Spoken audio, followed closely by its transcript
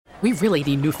We really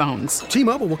need new phones.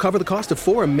 T-Mobile will cover the cost of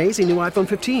 4 amazing new iPhone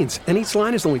 15s, and each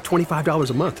line is only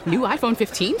 $25 a month. New iPhone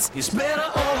 15s? It's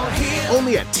better over here.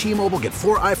 Only at T-Mobile, get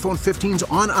 4 iPhone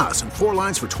 15s on us and 4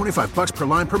 lines for $25 per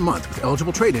line per month with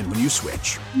eligible trade-in when you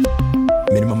switch.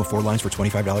 Minimum of 4 lines for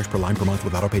 $25 per line per month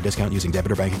with autopay discount using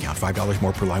debit or bank account. $5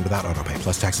 more per line without autopay,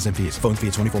 plus taxes and fees. Phone fee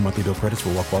at 24 monthly bill credits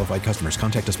for well-qualified customers.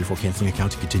 Contact us before canceling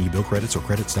account to continue bill credits or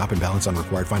credit stop and balance on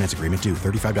required finance agreement due.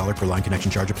 $35 per line connection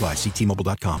charge applies. See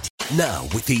T-Mobile.com. Now,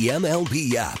 with the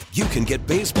MLB app, you can get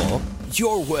baseball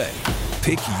your way.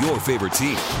 Pick your favorite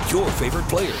team, your favorite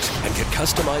players, and get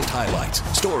customized highlights,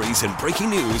 stories, and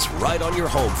breaking news right on your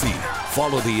home feed.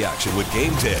 Follow the action with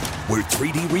Game Day, where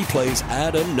 3D replays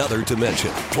add another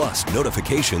dimension. Plus,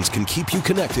 notifications can keep you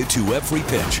connected to every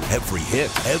pitch, every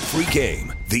hit, every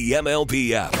game. The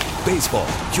MLB app. Baseball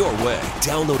your way.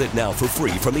 Download it now for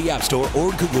free from the App Store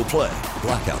or Google Play.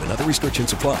 Blackout and other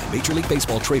restrictions apply. Major League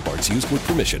Baseball trademarks used with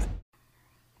permission.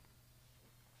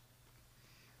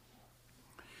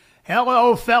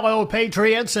 Hello, fellow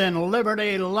patriots and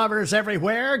liberty lovers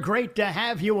everywhere. Great to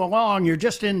have you along. You're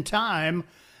just in time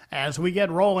as we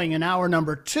get rolling in hour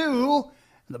number 2,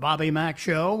 the Bobby Mack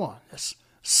Show on this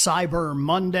Cyber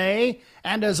Monday.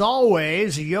 And as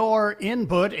always, your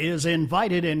input is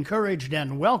invited, encouraged,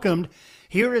 and welcomed.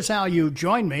 Here is how you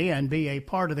join me and be a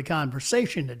part of the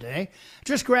conversation today.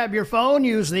 Just grab your phone,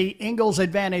 use the Ingalls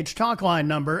Advantage talk line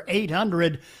number,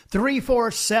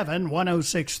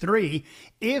 800-347-1063.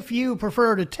 If you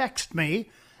prefer to text me,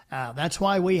 that's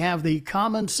why we have the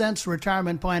Common Sense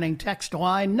Retirement Planning text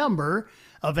line number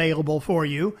available for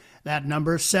you. That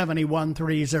number,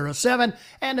 71307.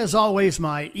 And as always,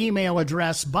 my email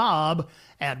address,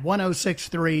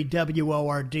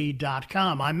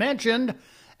 bob@1063word.com. I mentioned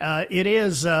it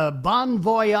is Bon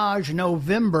Voyage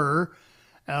November.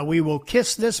 We will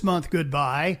kiss this month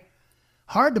goodbye.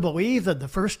 Hard to believe that the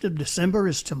 1st of December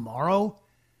is tomorrow.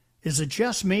 Is it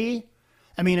just me?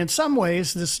 I mean, in some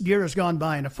ways, this year has gone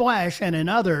by in a flash, and in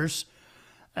others,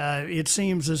 it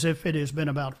seems as if it has been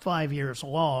about 5 years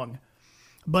long.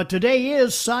 But today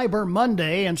is Cyber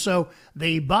Monday, and so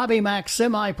the Bobby Mack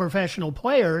semi-professional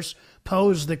players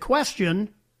pose the question,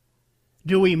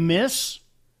 do we miss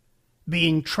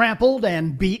being trampled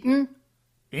and beaten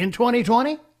in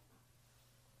 2020?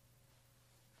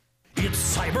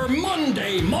 It's Cyber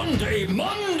Monday, Monday,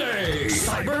 Monday!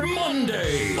 Cyber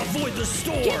Monday! Avoid the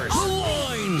stores, the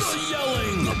lines, the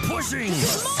yelling, the pushing, the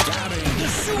stabbing, the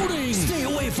shooting! Stay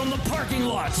away from the parking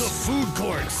lots, the food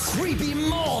courts, creepy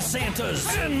mall Santas,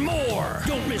 and more!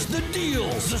 Don't miss the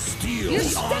deals, the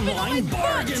steals, the online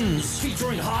bargains,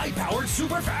 featuring high-powered,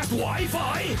 super-fast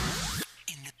Wi-Fi in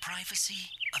the privacy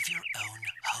of your own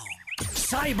home.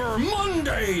 Cyber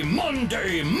Monday,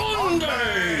 Monday,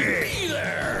 Monday! Be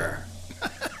there!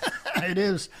 It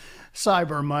is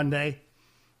Cyber Monday,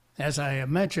 as I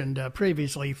mentioned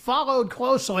previously, followed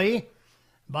closely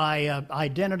by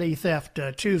Identity Theft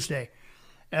Tuesday.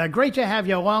 Great to have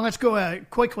you along. Let's go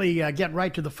quickly get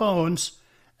right to the phones.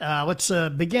 Let's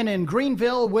begin in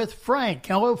Greenville with Frank.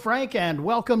 Hello, Frank, and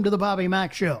welcome to the Bobby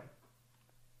Mack Show.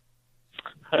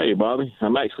 Hey, Bobby.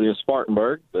 I'm actually in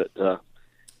Spartanburg, but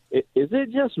is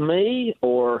it just me,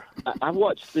 or I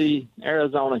watched the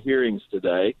Arizona hearings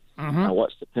today. Mm-hmm. I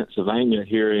watched the Pennsylvania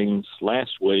hearings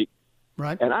last week.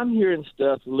 Right. And I'm hearing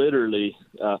stuff literally.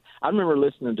 I remember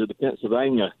listening to the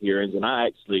Pennsylvania hearings, and I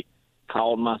actually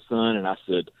called my son, and I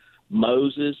said,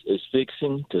 Moses is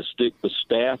fixing to stick the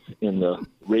staff in the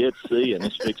Red Sea, and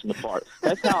it's fixing to part.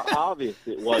 That's how obvious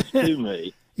it was to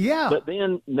me. Yeah. But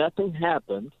then nothing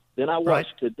happened. Then I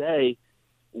watched today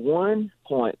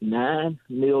 1.9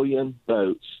 million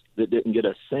votes that didn't get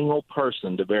a single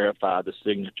person to verify the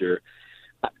signature.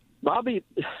 Bobby,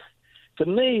 to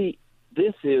me,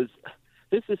 this is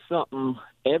something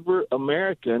every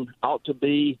American ought to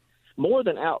be more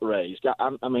than outraged.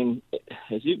 I mean,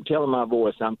 as you can tell in my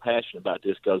voice, I'm passionate about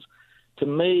this because, to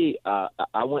me, I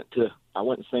went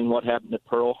and seen what happened at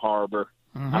Pearl Harbor.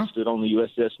 Mm-hmm. I stood on the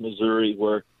USS Missouri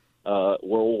where World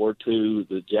War II,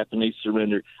 the Japanese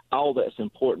surrendered. All that's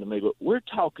important to me. But we're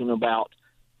talking about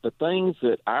the things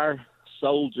that our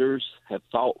soldiers have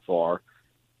fought for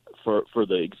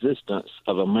the existence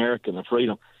of America and the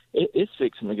freedom. It's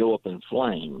fixing to go up in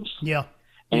flames. Yeah.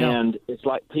 And it's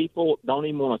like people don't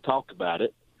even want to talk about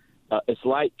it. It's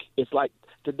like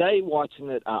today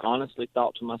watching it, I honestly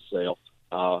thought to myself,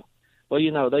 well,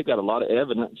 they've got a lot of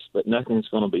evidence, but nothing's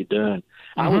going to be done.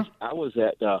 Mm-hmm. I was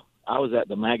at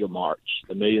the MAGA March,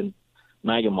 the Million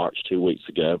MAGA March 2 weeks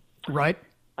ago. Right.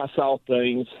 I saw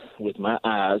things with my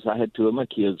eyes. I had two of my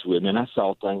kids with me, and I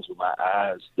saw things with my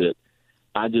eyes that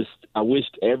I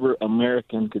wished every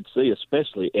American could see,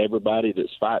 especially everybody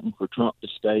that's fighting for Trump to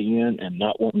stay in and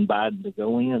not wanting Biden to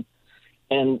go in.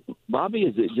 And Bobby,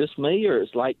 is it just me, or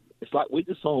it's like we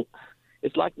just don't?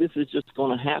 It's like this is just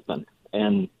going to happen,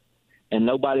 and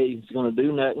nobody's going to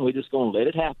do nothing. We're just going to let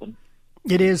it happen.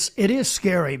 It is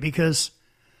scary because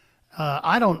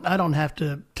I don't have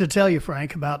to tell you,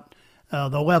 Frank, about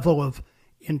the level of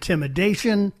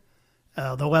intimidation,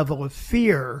 the level of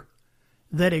fear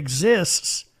that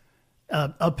exists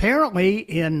apparently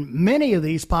in many of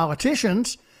these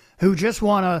politicians who just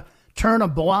want to turn a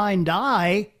blind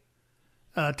eye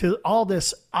to all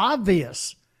this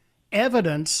obvious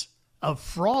evidence of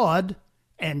fraud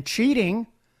and cheating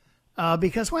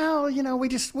because, well,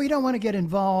 we don't want to get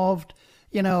involved.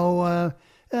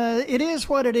 It is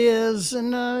what it is,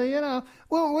 and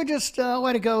we'll just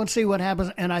let it go and see what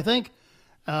happens. And I think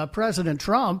President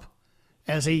Trump,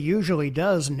 as he usually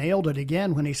does, nailed it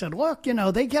again when he said, look,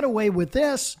 they get away with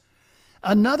this.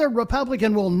 Another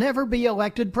Republican will never be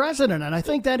elected president. And I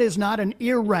think that is not an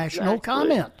irrational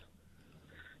comment.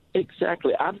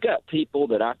 Exactly. I've got people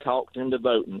that I talked into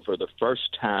voting for the first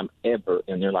time ever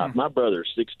in their life. My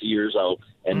brother's 60 years old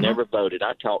and never voted.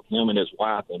 I talked him and his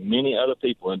wife and many other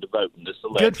people into voting this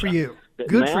election. Good for you.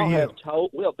 Good for you.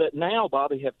 But now,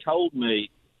 Bobby, have told me,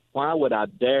 why would I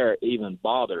dare even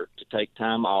bother to take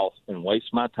time off and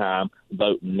waste my time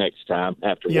voting next time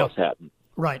after what's happened?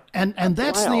 Right. And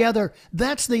that's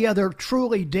the other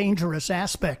truly dangerous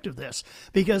aspect of this,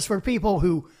 because for people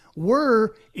who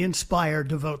were inspired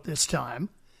to vote this time,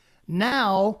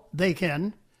 now they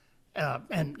can,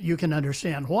 and you can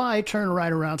understand why, turn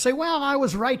right around and say, well, I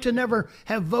was right to never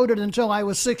have voted until I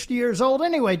was 60 years old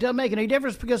anyway. It doesn't make any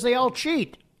difference because they all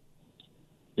cheat.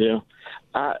 Yeah.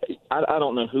 I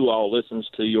don't know who all listens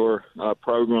to your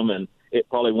program, and it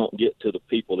probably won't get to the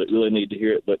people that really need to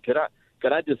hear it. But could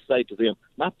I just say to them,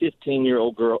 my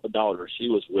 15-year-old daughter, she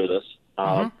was with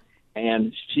us,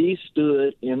 and she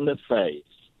stood in the face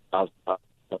of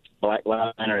Black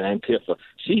Lives Matter and Antifa.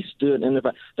 She stood in the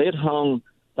face. They had hung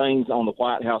things on the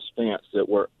White House fence that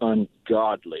were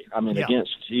ungodly. I mean,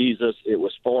 against Jesus. It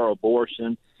was for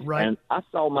abortion. Right. And I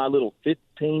saw my little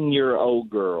 15-year-old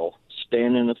girl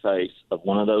stand in the face of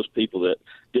one of those people that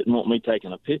didn't want me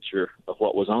taking a picture of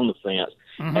what was on the fence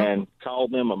and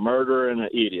called them a murderer and an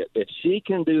idiot. If she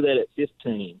can do that at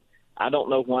 15, I don't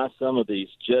know why some of these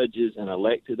judges and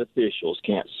elected officials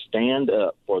can't stand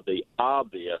up for the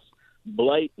obvious,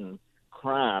 blatant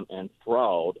crime and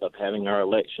fraud of having our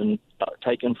election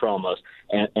taken from us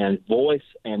and voice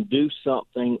and do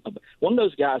something. One of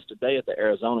those guys today at the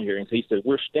Arizona hearings, he said,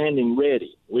 we're standing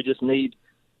ready. We just need,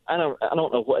 I don't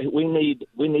know what we need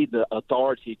the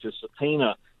authority to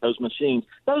subpoena those machines.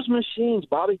 Those machines,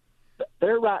 Bobby,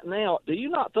 they're right now. Do you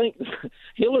not think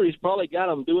Hillary's probably got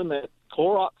them doing that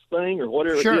Clorox thing or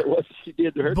whatever what she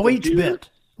did to her bleach computer? bit,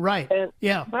 right? And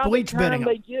bleach bitting. By the time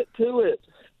they get to it,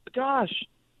 gosh,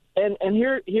 and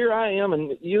here I am,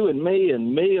 and you and me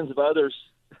and millions of others,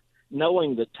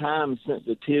 knowing the time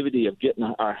sensitivity of getting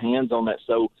our hands on that.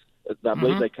 So I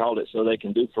believe they called it so they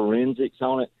can do forensics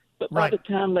on it. But by the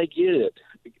time they get it,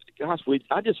 gosh,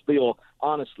 I just feel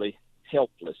honestly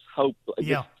helpless, hopeless.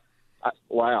 Yeah.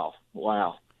 Wow.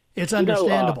 It's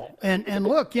understandable. And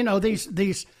look,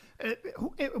 these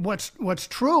what's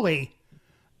truly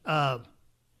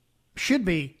should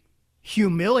be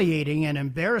humiliating and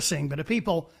embarrassing, but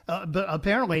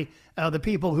apparently the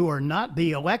people who are not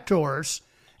the electors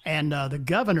and the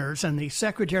governors and the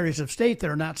secretaries of state that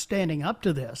are not standing up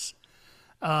to this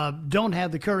don't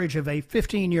have the courage of a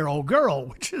 15-year-old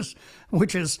girl,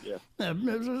 which is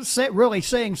really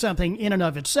saying something in and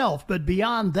of itself. But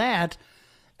beyond that,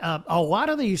 a lot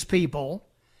of these people,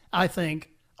 I think,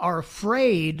 are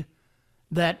afraid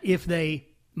that if they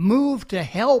move to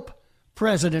help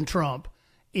President Trump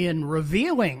in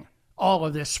revealing all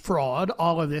of this fraud,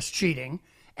 all of this cheating,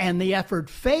 and the effort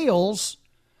fails,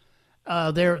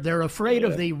 they're afraid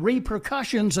of the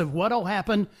repercussions of what will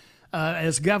happen,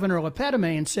 as Governor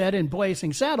LePetamine said in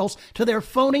Blazing Saddles, to their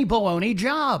phony baloney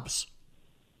jobs.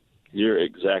 You're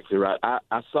exactly right.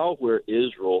 I saw where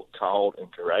Israel called and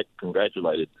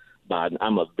congratulated Biden.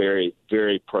 I'm a very,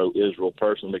 very pro-Israel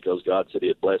person because God said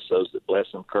he'd bless those that bless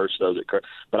him, curse those that curse.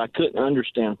 But I couldn't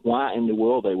understand why in the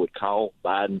world they would call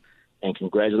Biden and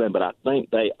congratulate him. But I think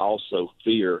they also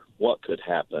fear what could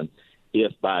happen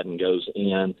if Biden goes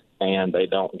in and they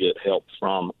don't get help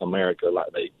from America.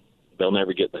 Like they'll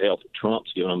never get the help that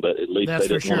Trump's giving them, but at least they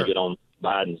didn't want to get on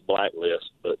Biden's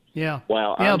blacklist. But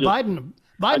wow, Biden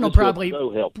will probably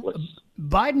so helpless.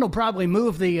 Biden will probably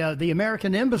move the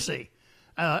American embassy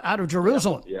out of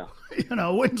Jerusalem. Yeah.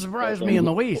 Wouldn't surprise me in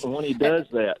the least. When he does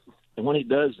that, And when he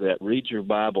does that, read your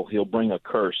Bible, he'll bring a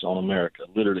curse on America,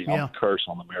 literally a curse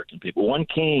on the American people. One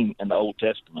king in the Old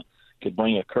Testament could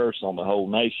bring a curse on the whole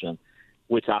nation,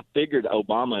 which I figured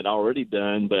Obama had already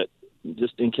done, but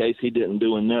just in case he didn't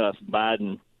do enough,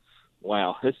 Biden,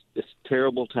 wow, it's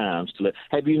terrible times to live.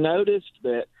 Have you noticed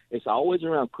that it's always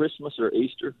around Christmas or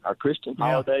Easter, our Christian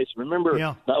holidays? Remember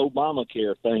the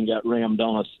Obamacare thing got rammed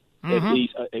on us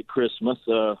at Christmas,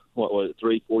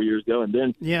 3-4 years ago, and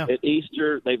then at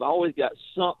Easter, they've always got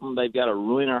something they've got to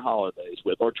ruin our holidays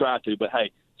with, or try to. But hey,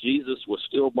 Jesus was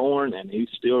still born, and he's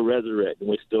still resurrected,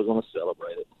 and we're still going to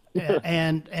celebrate it.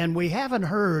 and we haven't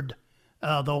heard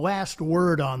the last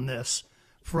word on this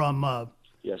from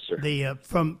yes, sir.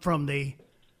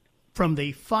 From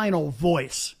the final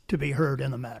voice to be heard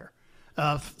in the matter.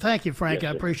 Thank you, Frank.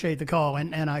 Yes, I appreciate the call,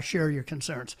 and I share your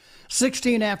concerns.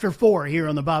 16 after 4 here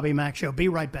on the Bobby Mack Show. Be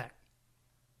right back.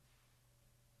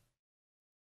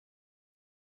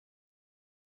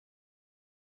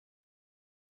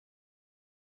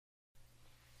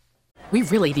 We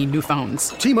really need new phones.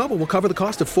 T-Mobile will cover the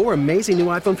cost of 4 amazing new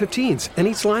iPhone 15s, and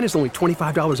each line is only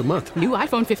 $25 a month. New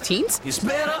iPhone 15s? It's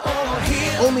better over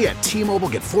here. Only at T-Mobile,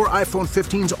 get 4 iPhone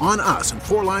 15s on us and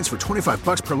 4 lines for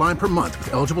 $25 per line per month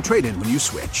with eligible trade-in when you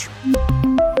switch.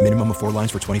 Minimum of 4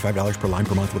 lines for $25 per line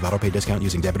per month with autopay discount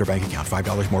using debit or bank account.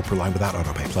 $5 more per line without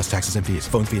autopay, plus taxes and fees.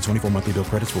 Phone fee at 24 monthly bill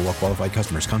credits for well-qualified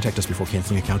customers. Contact us before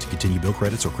canceling account to continue bill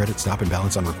credits or credit stop and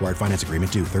balance on required finance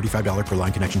agreement due. $35 per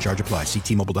line connection charge applies. See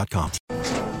T-Mobile.com.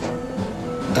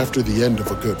 After the end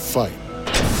of a good fight,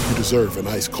 you deserve an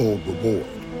ice-cold reward.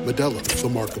 Modelo is the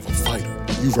mark of a fighter.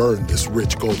 You've earned this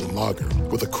rich golden lager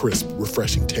with a crisp,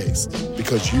 refreshing taste.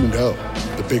 Because you know,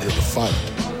 the bigger the fight,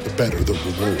 the better the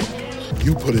reward.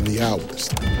 You put in the hours,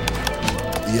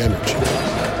 the energy,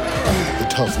 the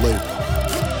tough labor.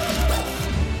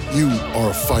 You are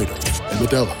a fighter, and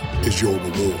Modelo is your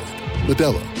reward.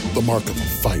 Modelo, the mark of a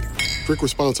fighter. Drink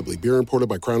responsibly. Beer imported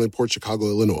by Crown Imports, Chicago,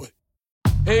 Illinois.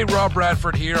 Hey, Rob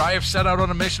Bradford here. I have set out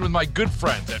on a mission with my good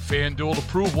friends at FanDuel to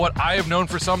prove what I have known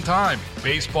for some time.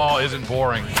 Baseball isn't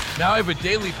boring. Now I have a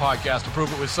daily podcast to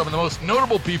prove it with some of the most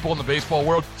notable people in the baseball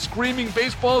world, screaming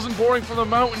baseball isn't boring from the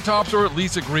mountaintops, or at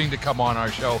least agreeing to come on our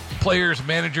show. Players,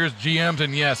 managers, GMs,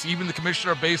 and yes, even the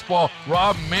commissioner of baseball,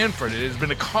 Rob Manfred. It has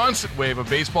been a constant wave of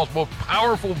baseball's most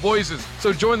powerful voices.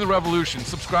 So join the revolution.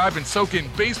 Subscribe and soak in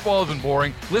Baseball Isn't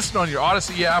Boring. Listen on your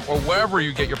Odyssey app or wherever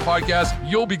you get your podcasts.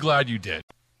 You'll be glad you did.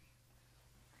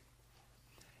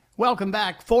 Welcome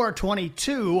back.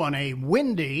 422 on a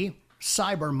windy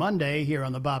Cyber Monday here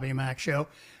on the Bobby Mack Show.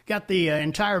 Got the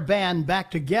entire band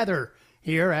back together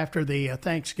here after the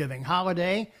Thanksgiving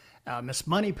holiday. Miss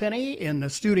Moneypenny in the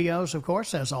studios, of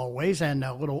course, as always, and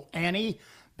little Annie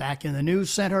back in the news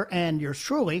center, and yours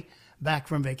truly back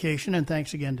from vacation. And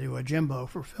thanks again to Jimbo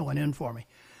for filling in for me.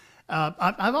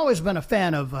 I've always been a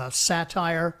fan of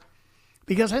satire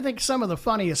because I think some of the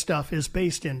funniest stuff is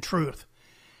based in truth.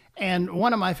 And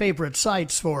one of my favorite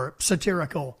sites for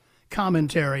satirical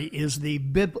commentary is the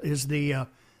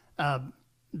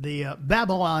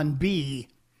Babylon Bee,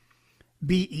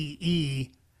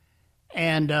 BEE,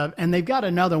 and they've got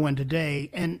another one today.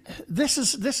 And this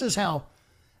is how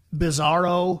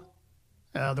bizarro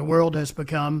the world has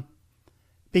become,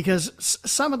 because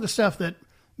some of the stuff that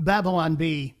Babylon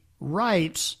Bee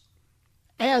writes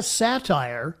as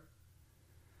satire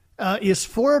is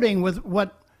flirting with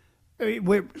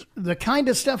the kind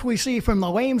of stuff we see from the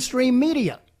lamestream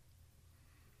media.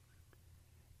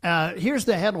 Here's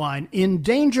the headline: In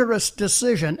dangerous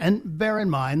decision, and bear in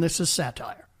mind this is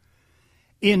satire.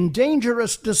 In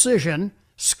dangerous decision,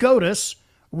 SCOTUS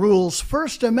rules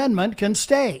First Amendment can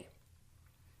stay.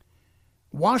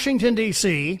 Washington,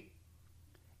 D.C.,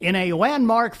 in a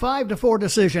landmark 5-4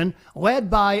 decision led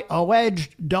by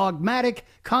alleged dogmatic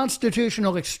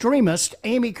constitutional extremist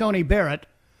Amy Coney Barrett,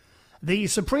 the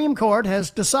Supreme Court has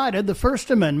decided the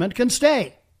First Amendment can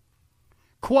stay.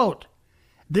 Quote,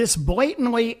 this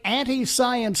blatantly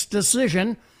anti-science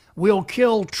decision will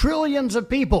kill trillions of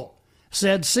people,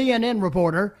 said CNN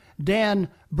reporter Dan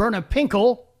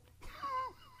Bernapinkel.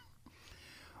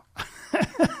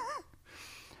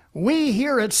 We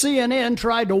here at CNN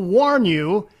tried to warn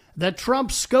you that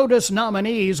Trump's SCOTUS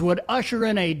nominees would usher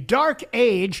in a dark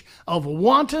age of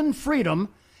wanton freedom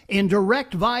in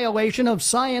direct violation of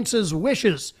science's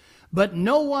wishes. But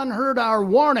no one heard our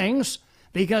warnings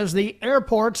because the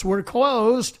airports were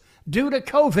closed due to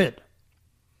COVID.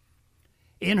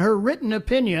 In her written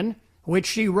opinion, which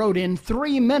she wrote in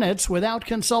 3 minutes without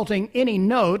consulting any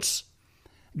notes,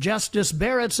 Justice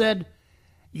Barrett said,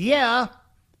 yeah,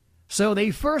 so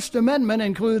the First Amendment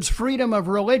includes freedom of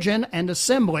religion and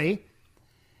assembly.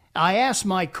 I asked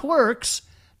my clerks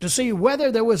to see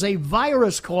whether there was a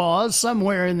virus clause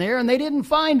somewhere in there, and they didn't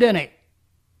find any.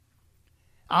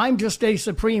 I'm just a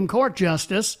Supreme Court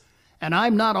justice, and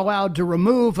I'm not allowed to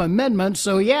remove amendments,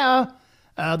 so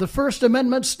the First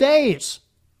Amendment stays.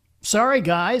 Sorry,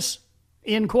 guys,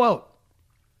 end quote.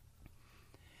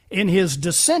 In his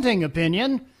dissenting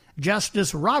opinion,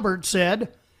 Justice Roberts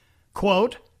said,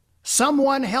 quote,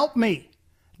 "Someone help me.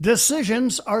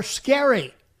 Decisions are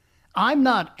scary. I'm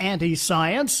not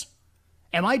anti-science.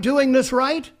 Am I doing this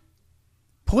right?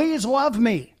 Please love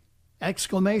me!"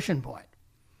 Exclamation point.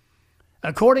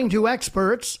 According to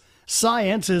experts,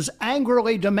 science is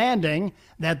angrily demanding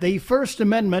that the First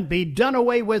Amendment be done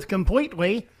away with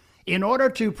completely in order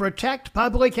to protect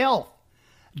public health.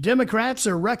 Democrats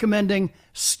are recommending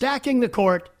stacking the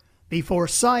court before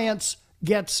science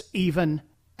gets even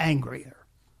angrier.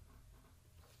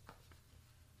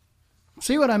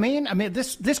 See what I mean?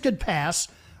 This could pass,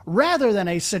 rather than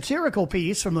a satirical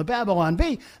piece from the Babylon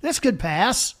Bee, this could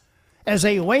pass as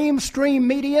a lamestream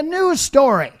media news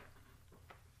story.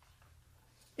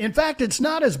 In fact, it's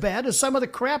not as bad as some of the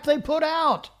crap they put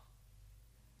out.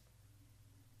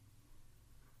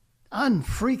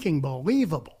 Unfreaking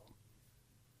believable.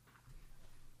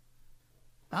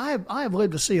 I have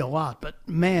lived to see a lot, but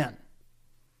man,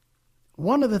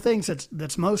 one of the things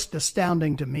that's most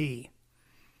astounding to me,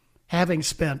 having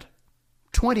spent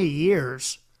 20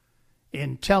 years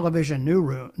in television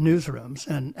newsrooms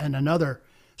and another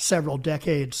several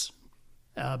decades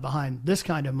behind this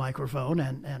kind of microphone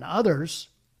and others,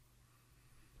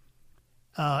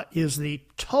 is the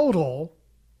total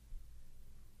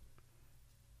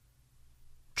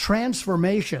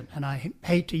transformation, and I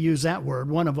hate to use that word,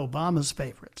 one of Obama's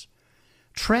favorites,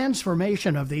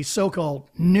 transformation of the so-called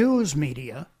news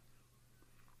media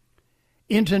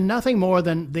into nothing more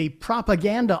than the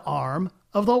propaganda arm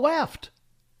of the left.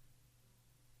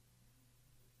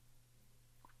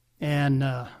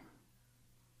 And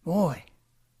boy,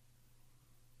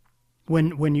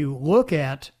 when you look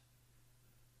at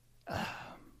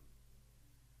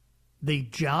the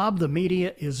job the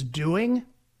media is doing,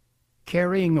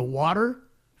 carrying the water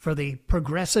for the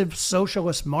progressive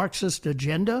socialist Marxist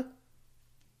agenda,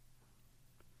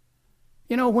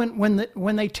 you know,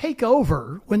 when they take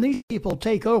over, when these people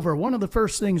take over, one of the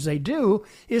first things they do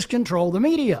is control the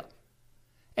media.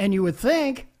 And you would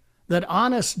think that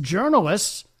honest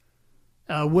journalists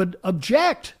would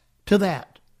object to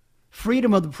that.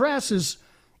 Freedom of the press is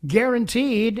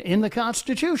guaranteed in the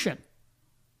Constitution,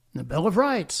 the Bill of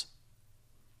Rights.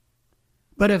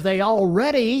 But if they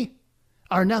already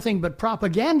are nothing but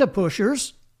propaganda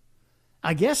pushers,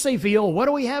 I guess they feel, what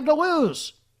do we have to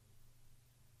lose?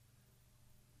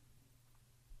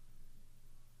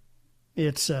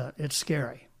 It's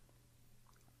scary.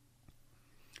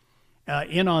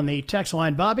 In on the text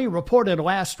line, Bobby reported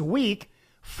last week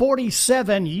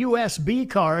 47 USB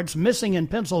cards missing in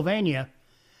Pennsylvania,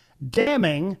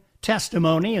 damning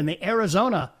testimony in the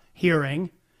Arizona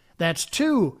hearing. That's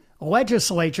two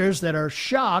legislatures that are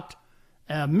shocked.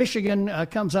 Michigan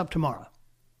comes up tomorrow.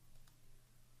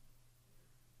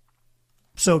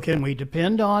 So can we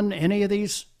depend on any of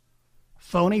these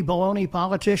phony baloney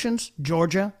politicians?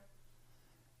 Georgia,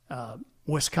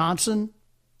 Wisconsin,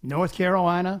 North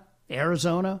Carolina,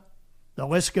 Arizona, the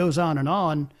list goes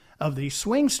on, of the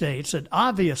swing states that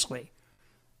obviously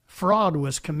fraud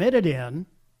was committed in.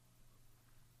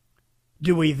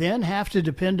 Do we then have to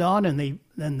depend on in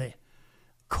the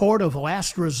court of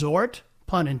last resort,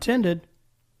 pun intended,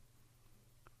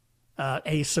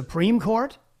 a Supreme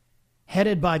Court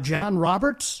headed by John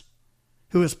Roberts,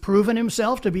 who has proven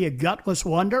himself to be a gutless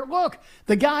wonder? Look,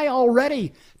 the guy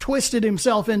already twisted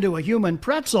himself into a human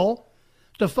pretzel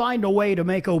to find a way to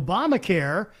make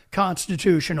Obamacare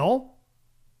constitutional.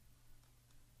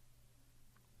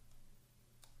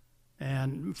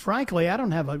 And frankly, I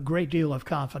don't have a great deal of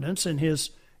confidence in his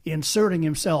inserting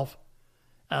himself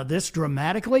this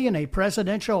dramatically in a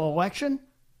presidential election.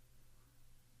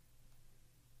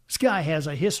 This guy has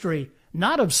a history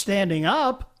not of standing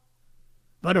up,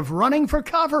 but of running for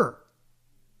cover.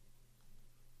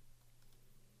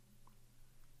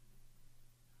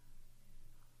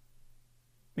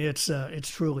 It's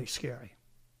truly scary.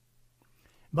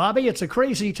 Bobby, it's a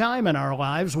crazy time in our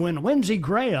lives when Lindsey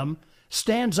Graham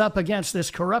stands up against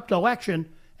this corrupt election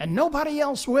and nobody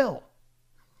else will.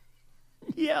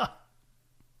 Yeah.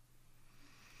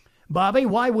 Bobby,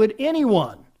 why would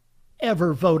anyone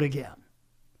ever vote again?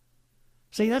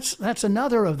 See, that's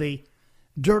another of the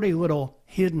dirty little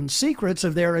hidden secrets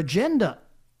of their agenda.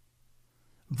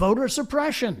 Voter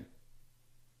suppression.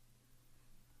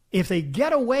 If they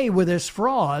get away with this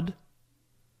fraud,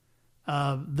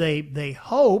 they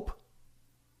hope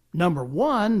Number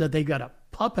one, that they've got a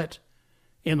puppet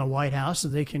in the White House that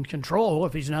they can control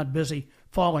if he's not busy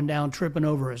falling down, tripping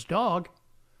over his dog.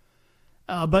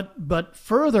 But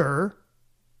further,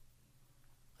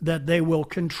 that they will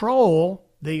control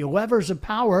the levers of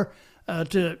power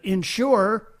to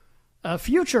ensure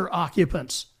future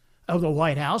occupants of the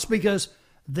White House, because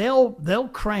they'll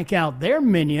crank out their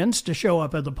minions to show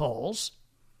up at the polls,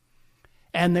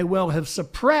 and they will have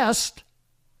suppressed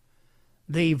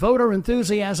the voter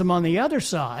enthusiasm on the other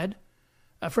side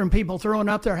from people throwing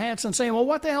up their hats and saying, well,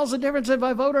 what the hell's the difference if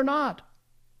I vote or not?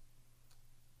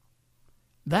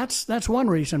 That's one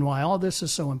reason why all this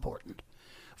is so important.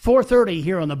 4:30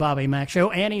 here on the Bobby Mack Show.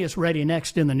 Annie is ready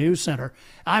next in the news center.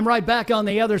 I'm right back on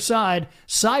the other side.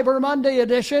 Cyber Monday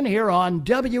edition here on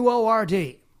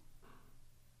WORD.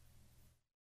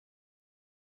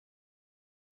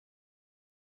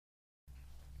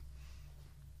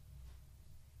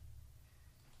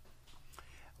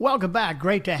 Welcome back.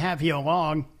 Great to have you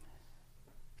along.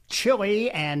 Chilly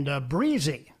and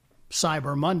breezy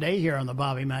Cyber Monday here on the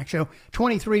Bobby Mack Show.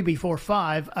 23 before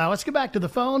 5. Let's get back to the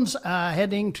phones,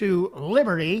 heading to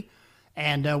Liberty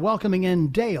and welcoming in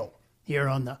Dale here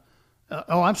on the...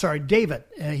 David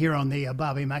here on the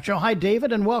Bobby Mack Show. Hi,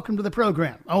 David, and welcome to the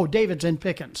program. Oh, David's in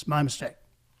Pickens. My mistake.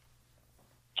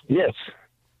 Yes.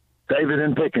 David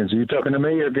in Pickens. Are you talking to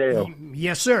me or Gail?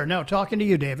 Yes, sir. No, talking to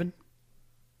you, David.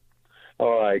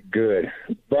 All right, good.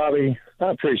 Bobby, I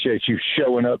appreciate you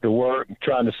showing up to work,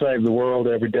 trying to save the world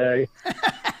every day.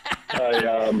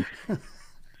 I mean,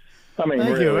 thank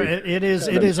really, you. It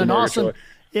is an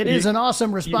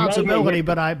awesome responsibility,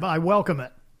 but I welcome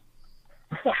it.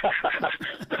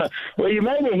 Well, you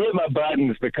made me hit my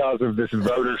buttons because of this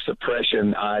voter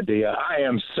suppression idea. I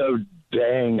am so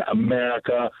dang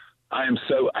America. I am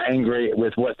so angry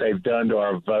with what they've done to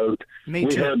our vote. Me too.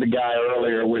 We heard the guy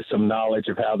earlier with some knowledge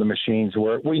of how the machines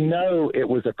work. We know it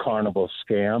was a carnival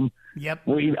scam. Yep.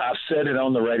 I've said it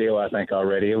on the radio, I think,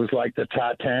 already. It was like the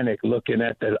Titanic looking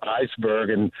at the iceberg,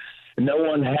 and no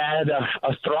one had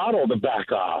a throttle to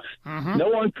back off. Mm-hmm. No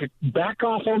one could back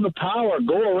off on the power,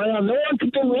 go around. No one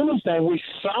could do anything. We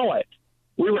saw it.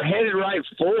 We were headed right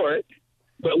for it,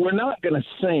 but we're not going to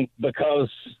sink because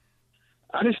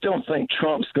I just don't think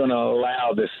Trump's going to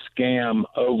allow this scam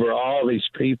over all these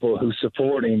people who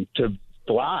support him to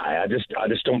fly. I just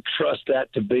don't trust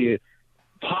that to be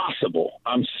possible.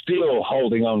 I'm still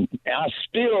holding on. I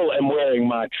still am wearing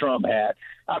my Trump hat.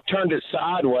 I've turned it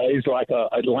sideways like a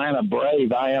Atlanta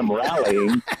Brave. I am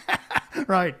rallying.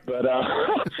 Right. But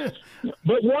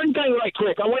one thing right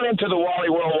quick, I went into the Wally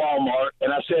World Walmart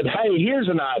and I said, hey, here's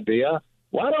an idea.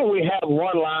 Why don't we have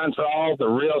one line for all the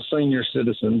real senior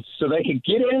citizens so they can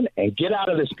get in and get out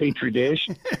of this Petri dish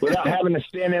without having to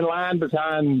stand in line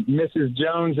behind Mrs.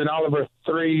 Jones and all of her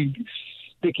 3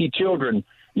 sticky children,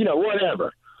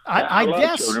 whatever. I love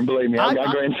guess, children, believe me, I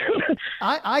got grandchildren.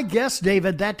 I guess,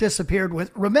 David, that disappeared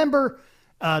remember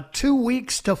 2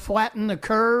 weeks to flatten the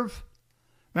curve?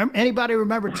 Anybody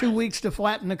remember 2 weeks to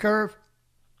flatten the curve?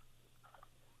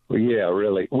 Well, yeah,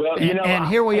 really. Well, and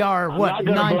here we are,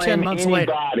 9-10 months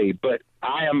later. But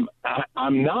I'm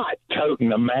not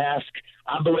toting a mask.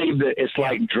 I believe that it's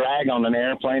like drag on an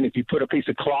airplane. If you put a piece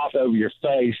of cloth over your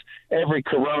face, every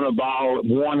corona ball,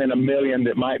 1 in a million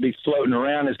that might be floating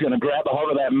around is going to grab a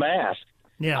hold of that mask.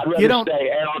 Yeah, I'd rather stay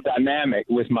aerodynamic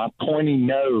with my pointy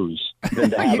nose than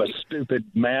to have a stupid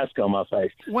mask on my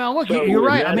face. Well, look, so you're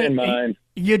right. I mean,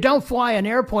 you don't fly an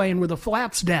airplane with the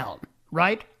flaps down,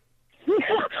 right?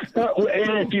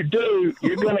 And if you do,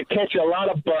 you're going to catch a lot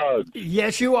of bugs.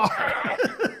 Yes, you are.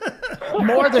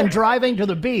 More than driving to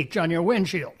the beach on your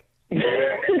windshield. On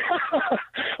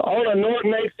a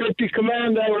Norton 850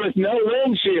 Commando with no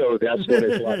windshield. That's what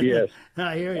it's like, yes.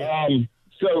 I hear you.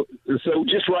 So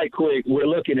just right quick, we're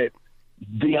looking at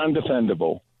the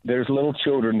undefendable. There's little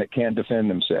children that can't defend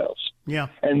themselves. Yeah.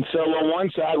 And so on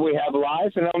one side we have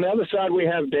life, and on the other side we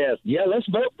have death. Yeah, let's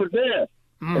vote for death.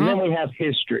 Mm-hmm. And then we have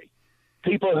history.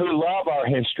 People who love our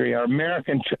history, our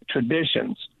American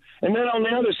traditions. And then on the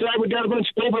other side, we got a bunch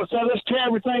of people that say, let's tear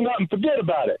everything up and forget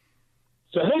about it.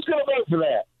 So who's going to vote for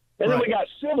that? And then we got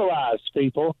civilized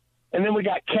people, and then we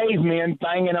got cavemen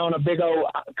banging on a big old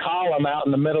column out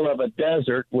in the middle of a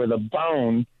desert with a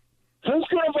bone. Who's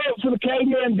going to vote for the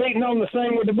cavemen beating on the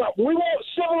thing with the bone? We want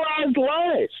civilized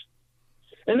life.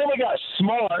 And then we got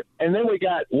smart, and then we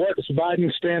got what's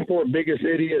Biden stand for? Biggest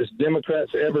idiots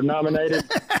Democrats ever nominated.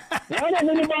 Why doesn't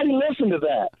anybody listen to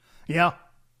that? Yeah.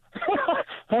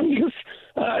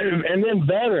 And then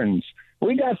veterans.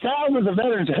 We got thousands of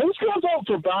veterans. Who's going to vote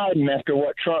for Biden after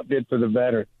what Trump did for the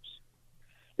veterans?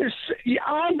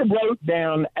 I wrote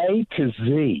down A to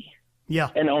Z Yeah.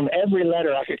 And on every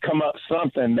letter, I could come up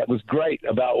something that was great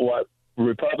about what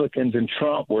Republicans and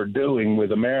Trump were doing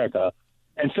with America,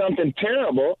 and something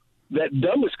terrible that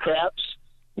dumbest craps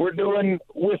were doing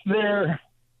with their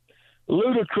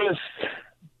ludicrous,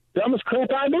 dumbest crap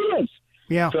ideas.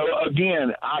 Yeah. So,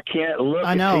 again, I can't look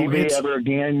I know, at TV ever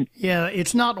again. Yeah,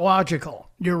 it's not logical.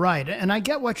 You're right. And I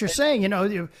get what you're saying,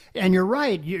 and you're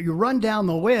right. You run down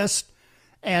the list,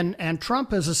 and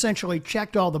Trump has essentially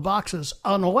checked all the boxes,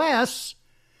 unless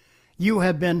you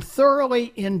have been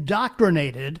thoroughly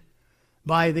indoctrinated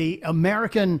by the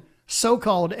American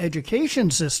so-called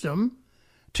education system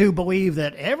to believe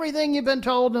that everything you've been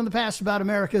told in the past about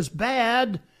America is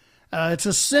bad. It's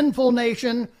a sinful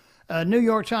nation. New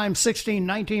York Times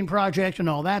 1619 Project and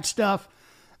all that stuff.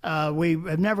 We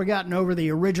have never gotten over the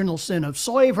original sin of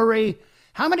slavery.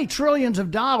 How many trillions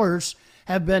of dollars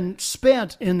have been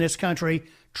spent in this country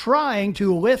trying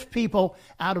to lift people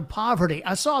out of poverty?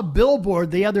 I saw a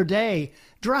billboard the other day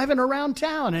driving around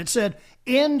town. It said,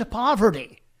 "End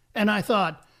poverty." And I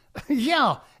thought,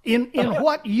 yeah, in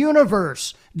what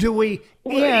universe do we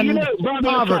end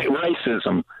poverty? It's like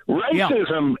racism.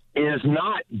 Racism is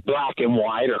not black and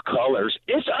white or colors.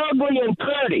 It's ugly and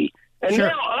pretty. And Sure.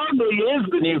 now ugly is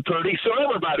the new pretty, so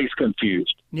everybody's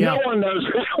confused. Yeah. No one knows.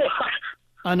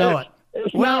 I know it.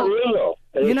 It's Well, not real.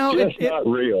 It's just not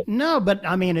real. No, but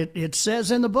I mean, it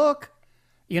says in the book,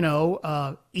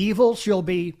 evil shall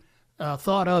be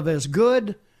thought of as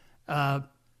good.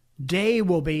 Day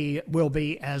will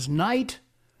be as night.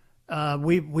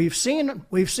 We've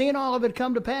seen all of it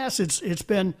come to pass. It's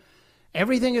been,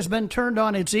 everything has been turned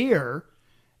on its ear,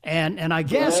 and I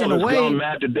guess in a way, gone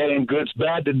mad today and good's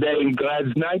bad today and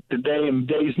God's night today and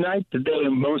day's night today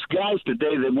and most guys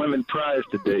today that women prize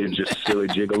today is just silly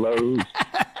gigolos.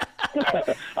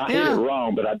 I hear it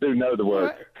wrong, but I do know the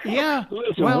word. Yeah.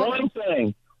 Listen,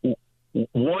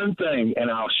 one thing,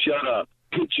 and I'll shut up.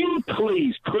 Could you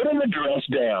please put an address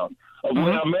down of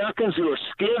when Americans who are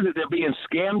scared that they're being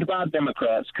scammed by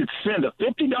Democrats could send a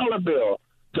 $50 bill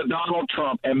to Donald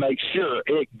Trump and make sure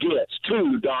it gets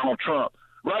to Donald Trump?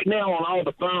 Right now on all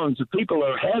the phones, the people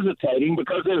are hesitating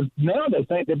because now they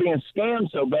think they're being scammed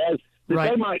so bad that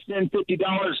they might send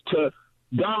 $50 to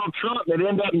Donald Trump and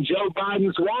end up in Joe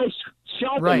Biden's wife's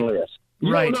shopping list.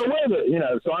 You don't know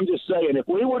whether, so I'm just saying, if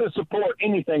we were to support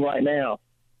anything right now,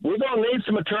 we're going to need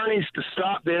some attorneys to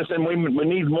stop this, and we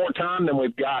need more time than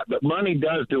we've got. But money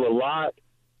does do a lot.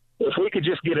 If we could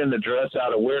just get an address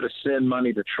out of where to send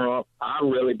money to Trump, I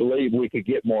really believe we could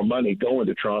get more money going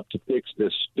to Trump to fix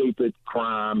this stupid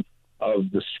crime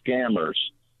of the scammers.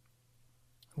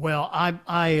 Well,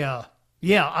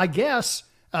 I guess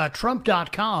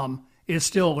Trump.com is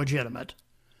still legitimate.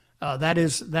 That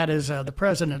is the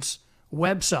president's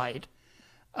website.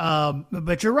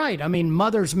 But you're right. I mean,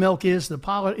 mother's milk money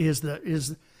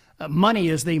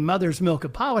is the mother's milk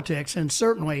of politics, and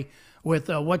certainly with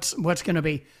what's going to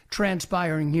be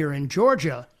transpiring here in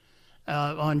Georgia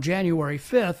on January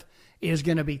 5th is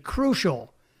going to be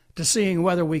crucial to seeing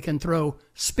whether we can throw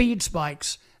speed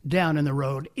spikes down in the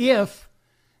road if,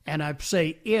 and I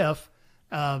say if,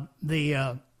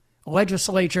 the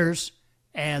legislatures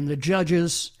and the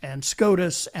judges and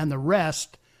SCOTUS and the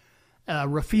rest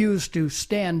refuse to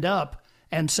stand up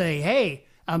and say, hey,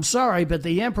 I'm sorry, but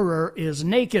the emperor is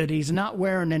naked. He's not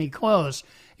wearing any clothes.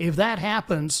 If that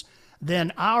happens,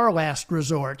 then our last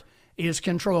resort is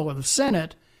control of the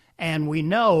Senate, and we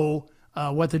know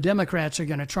what the Democrats are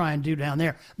going to try and do down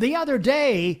there. The other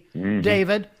day,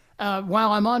 David,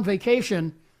 while I'm on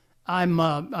vacation,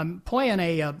 I'm playing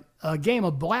a game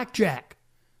of blackjack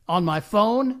on my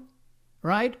phone,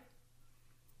 right?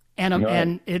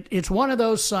 And it's one of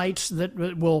those sites that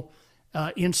will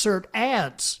insert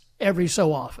ads every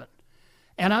so often.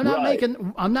 And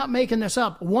I'm not making this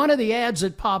up. One of the ads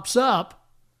that pops up,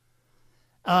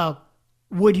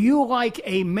 would you like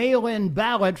a mail-in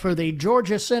ballot for the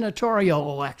Georgia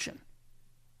senatorial election?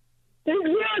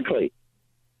 Exactly.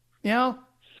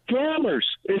 Scammers.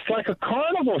 It's like a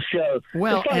carnival show.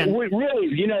 Well, it's like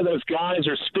really, those guys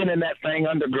are spinning that thing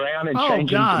underground and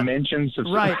changing dimensions.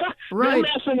 Right. They're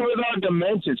messing with our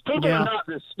dimensions. People are not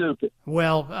this stupid.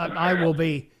 Well, I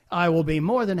will be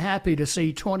more than happy to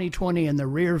see 2020 in the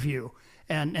rear view,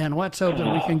 and let's hope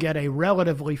that we can get a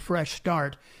relatively fresh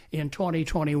start in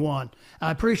 2021.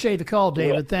 I appreciate the call,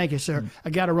 David. Thank you, sir. I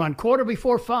got to run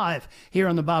 5:15 here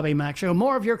on the Bobby Mack Show.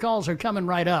 More of your calls are coming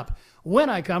right up when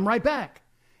I come right back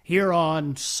here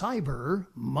on Cyber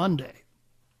Monday.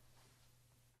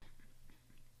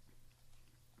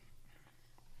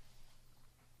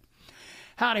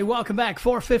 Howdy, welcome back.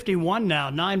 4:51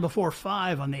 now, 9 before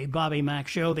 5 on the Bobby Mack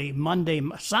Show, the Monday,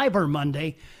 Cyber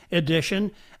Monday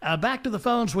edition. Back to the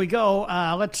phones we go.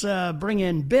 Let's bring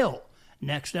in Bill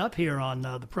next up here on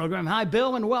the program. Hi,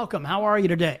 Bill, and welcome. How are you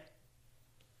today?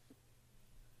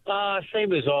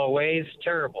 Same as always.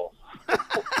 Terrible.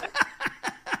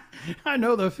 I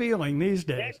know the feeling these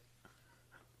days.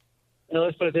 Now,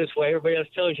 let's put it this way. Everybody else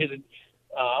tells you that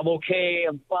I'm okay,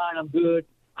 I'm fine, I'm good.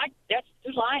 That's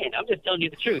just lying. I'm just telling you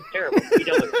the truth. Terrible. You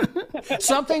know,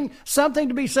 something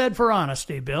to be said for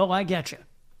honesty, Bill. I get you.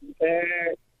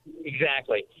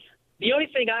 Exactly. The only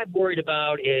thing I'm worried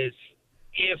about is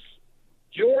if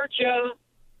Georgia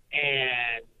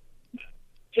and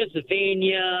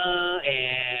Pennsylvania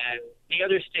and the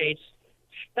other states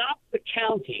stop the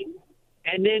counting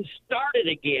and then start it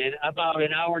again about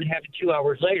an hour and a half to 2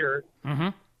 hours later,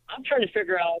 I'm trying to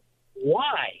figure out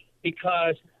why.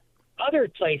 Because other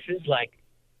places like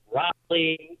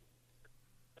Raleigh,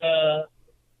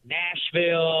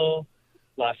 Nashville,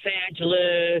 Los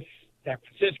Angeles, San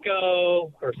Francisco,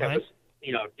 of course, that was,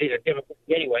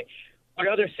 anyway. But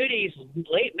other cities,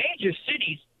 major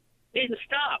cities, didn't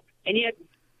stop. And yet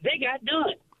they got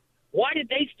done. Why did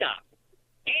they stop?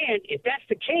 And if that's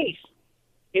the case,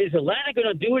 is Atlanta going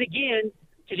to do it again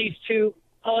to these two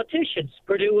politicians,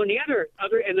 Purdue and the other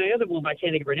one, I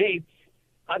can't think of her name?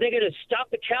 Are they going to stop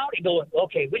the count and go,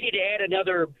 okay, we need to add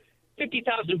another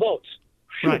 50,000 votes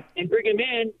and bring them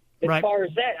in? As far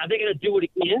as that, are they going to do it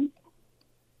again?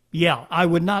 Yeah, I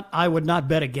would not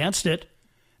bet against it.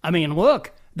 I mean,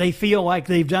 look, they feel like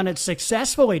they've done it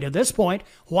successfully to this point.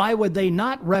 Why would they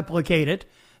not replicate it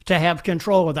to have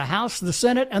control of the House, the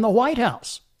Senate, and the White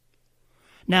House?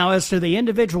 Now, as to the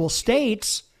individual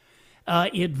states,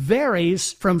 it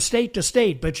varies from state to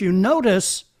state, but you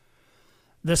notice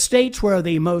the states where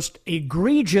the most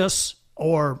egregious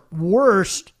or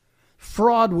worst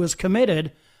fraud was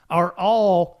committed are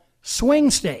all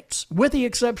swing states, with the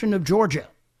exception of Georgia.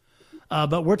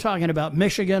 But we're talking about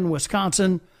Michigan,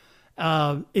 Wisconsin.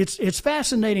 It's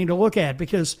fascinating to look at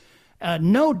because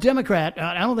no Democrat,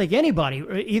 I don't think anybody,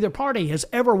 either party, has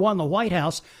ever won the White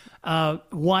House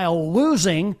while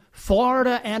losing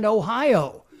Florida and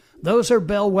Ohio. Those are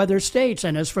bellwether states,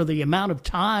 and as for the amount of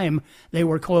time they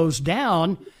were closed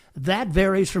down, that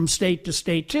varies from state to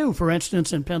state, too. For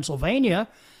instance, in Pennsylvania,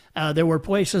 there were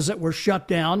places that were shut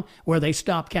down where they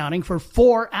stopped counting for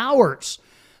 4 hours.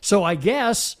 So I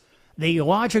guess the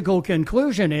logical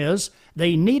conclusion is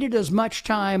they needed as much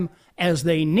time as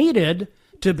they needed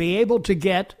to be able to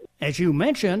get, as you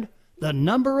mentioned, the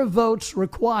number of votes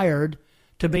required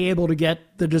to be able to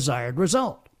get the desired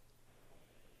result.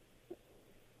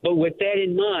 But with that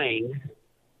in mind,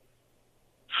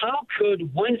 how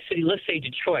could one city, let's say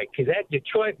Detroit, because that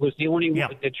Detroit was the only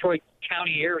one, Detroit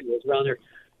County area around there,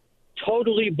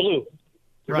 totally blue.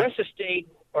 The rest of the state,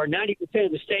 or 90%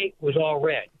 of the state, was all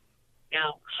red.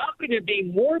 Now, how could there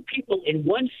be more people in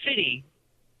one city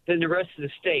than the rest of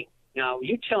the state? Now,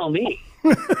 you tell me.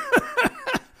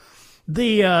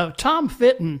 The Tom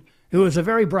Fitton, who is a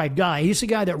very bright guy, he's the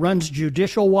guy that runs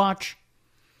Judicial Watch.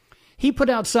 He put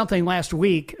out something last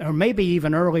week, or maybe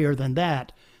even earlier than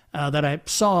that, that I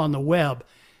saw on the web.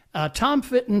 Tom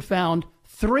Fitton found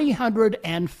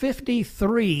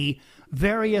 353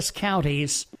 various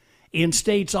counties in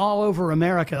states all over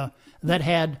America that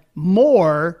had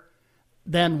more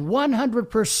than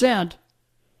 100%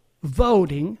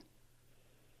 voting,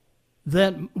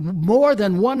 more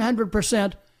than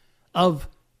 100% of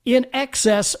in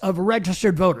excess of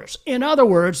registered voters. In other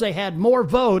words, they had more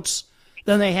votes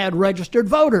than they had registered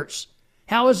voters.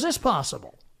 How is this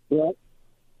possible? Well,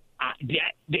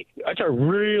 that's a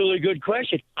really good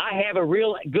question. I have a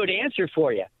real good answer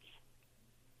for you.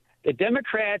 The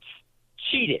Democrats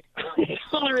cheated.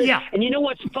 And you know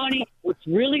what's funny? What's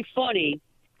really funny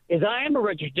is I am a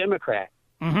registered Democrat,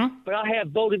 but I have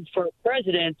voted for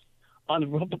president on the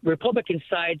Republican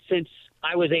side since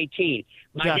I was 18.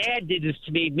 My dad did this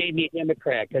to me, made me a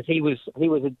Democrat because he was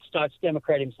a staunch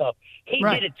Democrat himself. He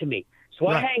did it to me. So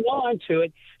I hang on to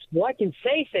it so I can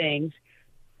say things,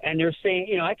 and they're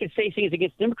saying, I can say things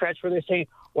against Democrats where they're saying,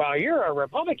 well, you're a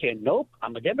Republican. Nope,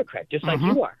 I'm a Democrat, just like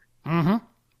you are.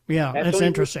 Yeah, that's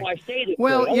interesting.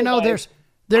 Well,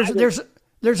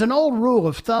 there's an old rule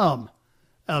of thumb,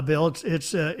 Bill.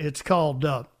 It's called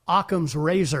Occam's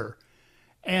razor,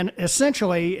 and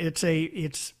essentially it's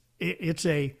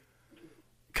a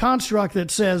construct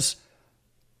that says,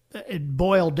 it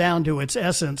boiled down to its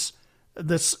essence,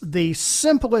 the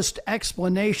simplest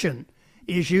explanation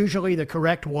is usually the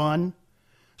correct one.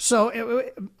 So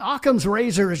Occam's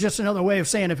razor is just another way of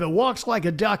saying if it walks like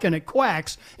a duck and it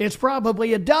quacks, it's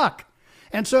probably a duck.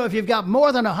 And so if you've got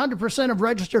more than 100% of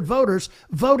registered voters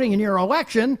voting in your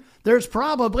election, there's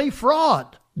probably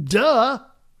fraud. Duh.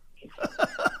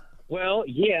 Well,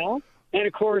 yeah. And,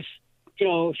 of course,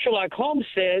 Sherlock Holmes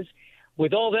says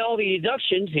with all the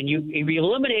deductions and you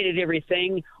eliminated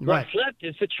everything, right. What's left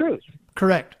is the truth.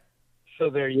 Correct. So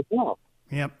there you go.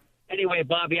 Yep. Anyway,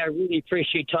 Bobby, I really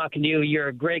appreciate talking to you. You're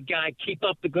a great guy. Keep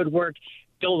up the good work.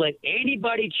 Don't let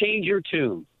anybody change your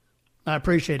tune. I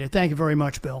appreciate it. Thank you very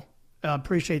much, Bill. I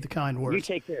appreciate the kind words. You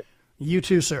take care. You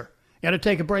too, sir. Got to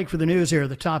take a break for the news here at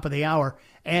the top of the hour.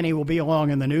 Annie will be along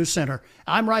in the news center.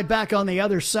 I'm right back on the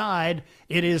other side.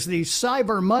 It is the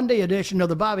Cyber Monday edition of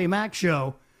the Bobby Mack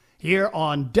Show here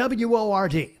on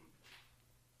WORD.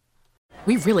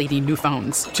 We really need new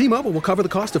phones. T-Mobile will cover the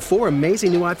cost of 4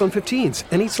 amazing new iPhone 15s,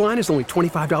 and each line is only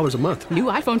 $25 a month. New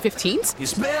iPhone 15s?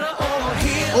 It's better over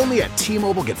here. Only at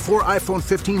T-Mobile, get 4 iPhone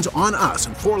 15s on us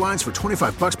and 4 lines for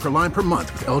 $25 per line per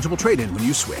month with eligible trade-in when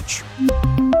you switch.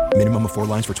 Minimum of 4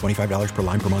 lines for $25 per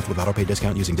line per month with autopay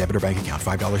discount using debit or bank account.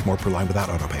 $5 more per line without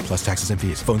autopay, plus taxes and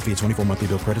fees. Phone fee at 24 monthly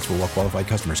bill credits for well-qualified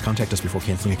customers. Contact us before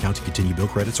canceling account to continue bill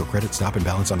credits or credit stop and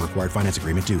balance on required finance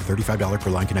agreement due. $35 per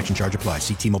line connection charge applies.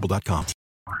 See T-Mobile.com.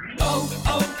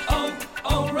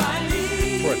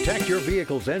 O'Reilly. Protect your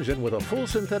vehicle's engine with a full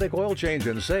synthetic oil change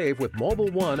and save with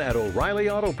Mobil 1 at O'Reilly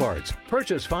Auto Parts.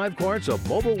 Purchase 5 quarts of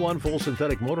Mobil 1 full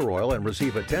synthetic motor oil and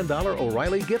receive a $10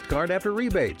 O'Reilly gift card after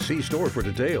rebate. See store for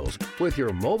details. With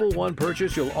your Mobil 1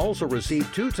 purchase, you'll also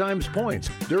receive 2 times points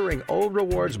during O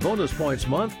Rewards Bonus Points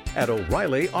Month at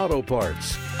O'Reilly Auto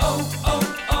Parts.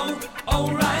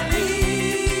 O'Reilly.